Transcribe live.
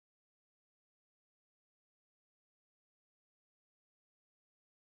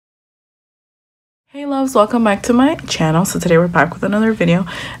Hey loves, welcome back to my channel. So today we're back with another video,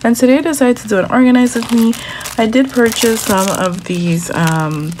 and today I decided to do an organize with me. I did purchase some of these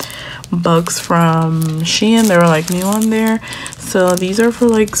books from Shein. They were like new on there, so these are for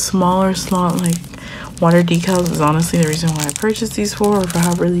like smaller slot like water decals is honestly the reason why I purchased these for, or if I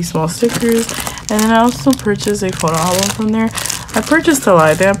have really small stickers. And then I also purchased a photo album from there. I purchased a lot.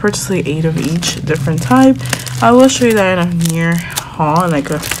 I think I purchased like 8 of each different type. I will show you that in a near haul, in like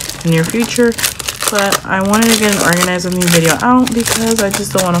a near future. But I wanted to get an organize with me video out because I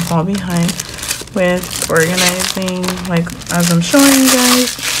just don't want to fall behind with organizing, like as I'm showing you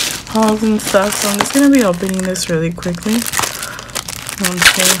guys hauls and stuff. So I'm just going to be opening this really quickly and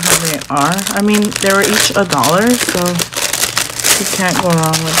seeing how they are. I mean, they were each $1, so you can't go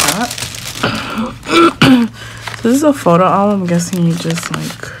wrong with that. So this is a photo album. I'm guessing you just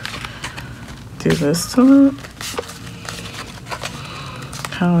like do this to it,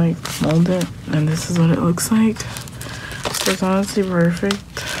 kind of like mold it, and this is what it looks like. So it's honestly perfect.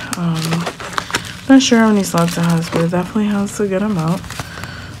 Not sure how many slots it has, but it definitely has a good amount.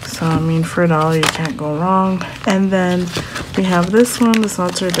 So I mean, for $1 you can't go wrong. And then we have this one. The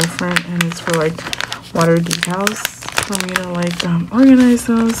slots are different, and it's for like water decals for me to like organize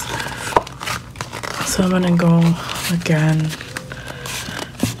those. So I'm gonna go again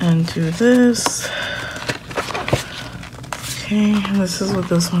and do this. Okay, and this is what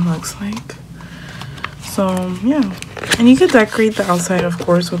this one looks like. So yeah, and you could decorate the outside of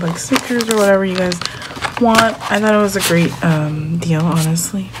course with like stickers or whatever you guys want. I thought it was a great deal,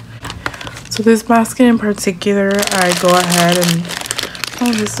 honestly. So this basket in particular, I go ahead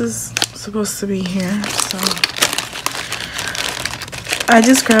and this is supposed to be here, so I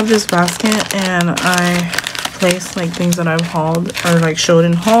just grabbed this basket and I placed like things that I've hauled or like showed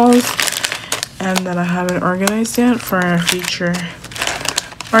in hauls and that I haven't organized yet for a future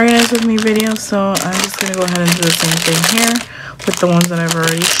organize with me video. So I'm just gonna go ahead and do the same thing here with the ones that I've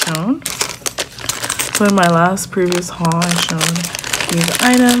already shown. So in my last previous haul, I showed these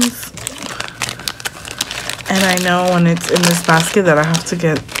items, and I know when it's in this basket that I have to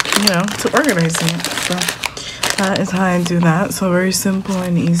get, you know, to organizing it. So that is how I do that. So very simple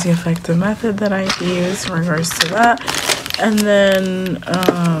and easy, effective method that I use in regards to that. And then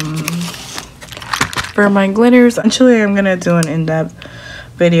for my glitters, actually I'm gonna do an in-depth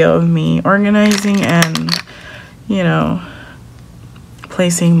video of me organizing and, you know,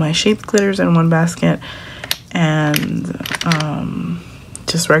 placing my shaped glitters in one basket and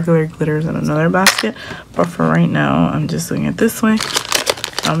just regular glitters in another basket. But for right now, I'm just doing it this way.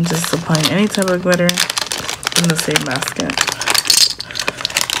 I'm just applying any type of glitter in the same basket.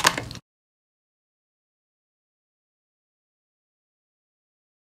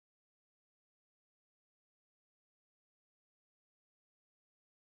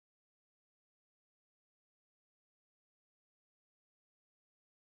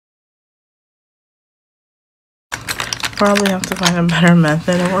 Probably have to find a better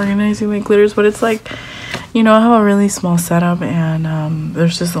method of organizing my glitters, but it's like, you know, I have a really small setup, and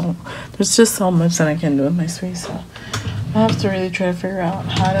there's just so much that I can do with my space. So I have to really try to figure out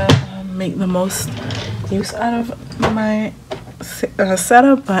how to make the most use out of my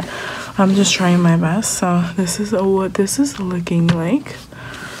setup, but I'm just trying my best. So this is what this is looking like.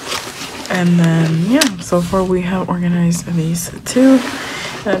 And then yeah, so far we have organized these two.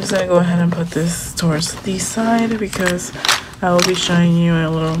 And I'm just gonna go ahead and put this towards the side because I will be showing you a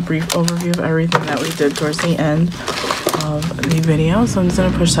little brief overview of everything that we did towards the end of the video. So I'm just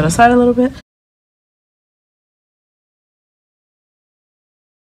gonna push that aside a little bit.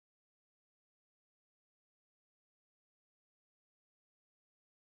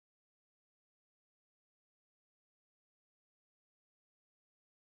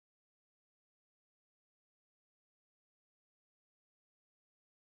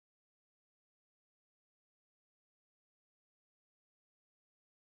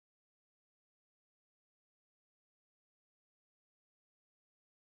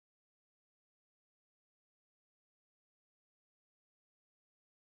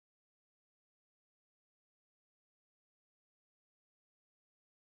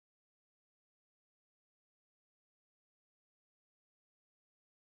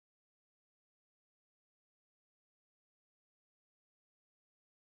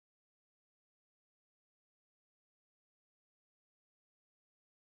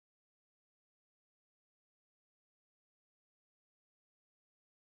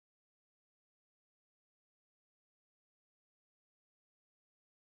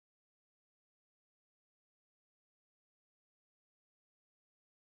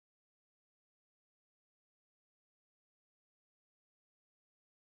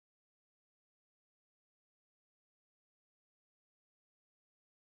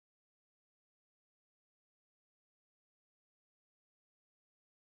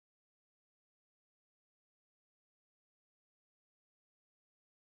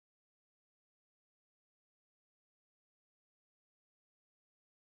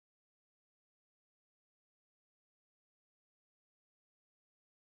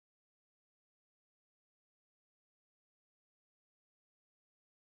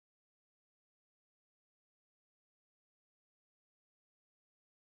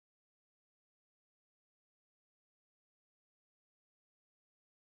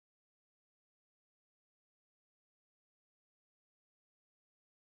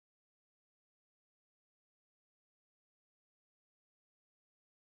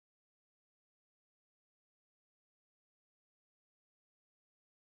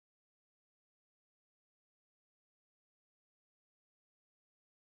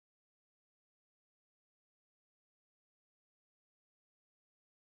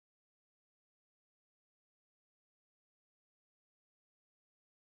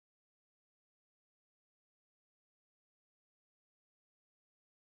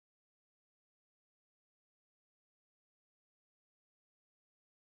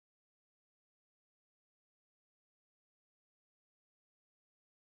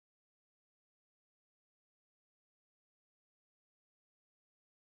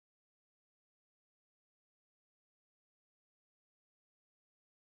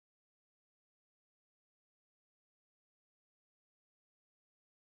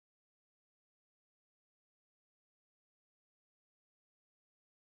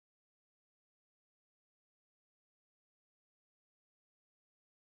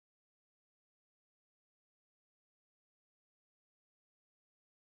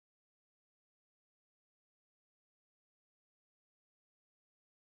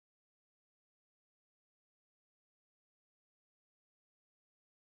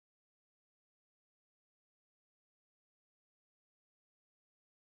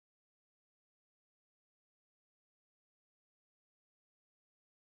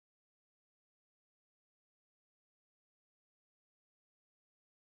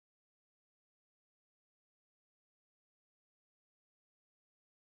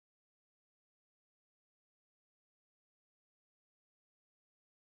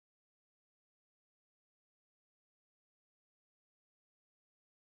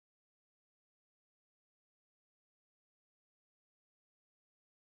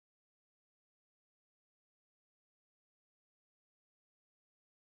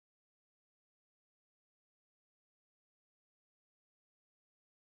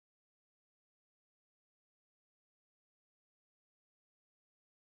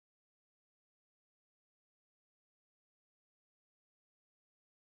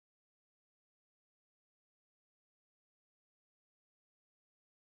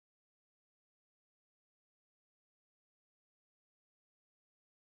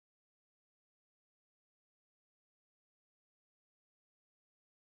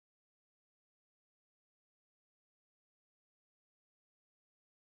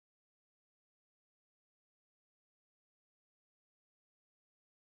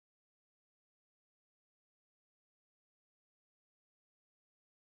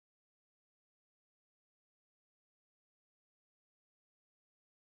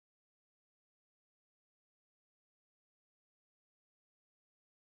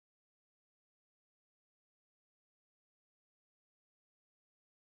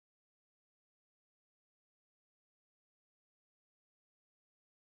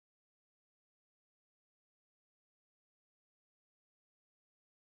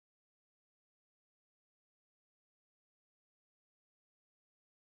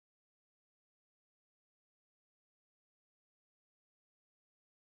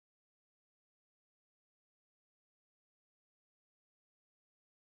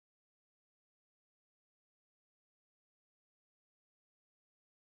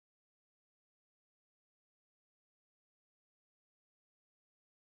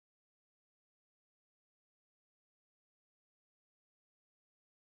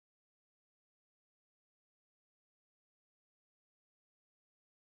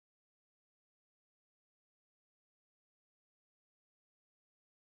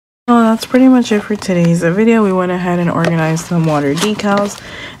 Well, that's pretty much it for today's video. We went ahead and organized some water decals,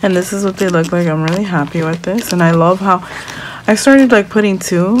 and this is what they look like. I'm really happy with this, and I love how I started like putting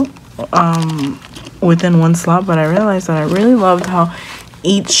two within one slot, but I realized that I really loved how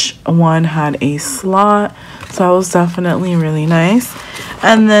each one had a slot, so that was definitely really nice.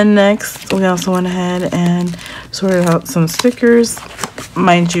 And then next we also went ahead and sorted out some stickers.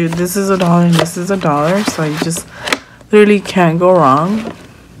 Mind you, this is $1 and this is $1, so you just literally can't go wrong.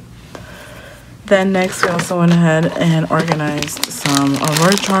 Then next we also went ahead and organized some of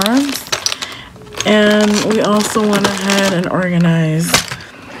our charms, and we also went ahead and organized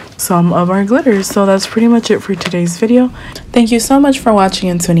some of our glitters. So that's pretty much it for today's video. Thank you so much for watching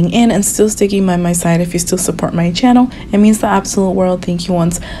and tuning in and still sticking by my side. If you still support my channel, it means the absolute world. Thank you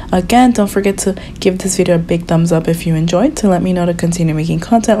once again. Don't forget to give this video a big thumbs up if you enjoyed, to let me know to continue making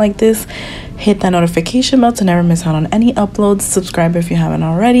content like this. Hit that notification bell to never miss out on any uploads. Subscribe if you haven't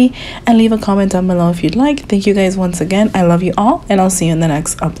already, and leave a comment down below if you'd like. Thank you guys once again. I love you all, and I'll see you in the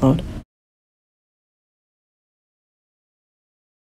next upload.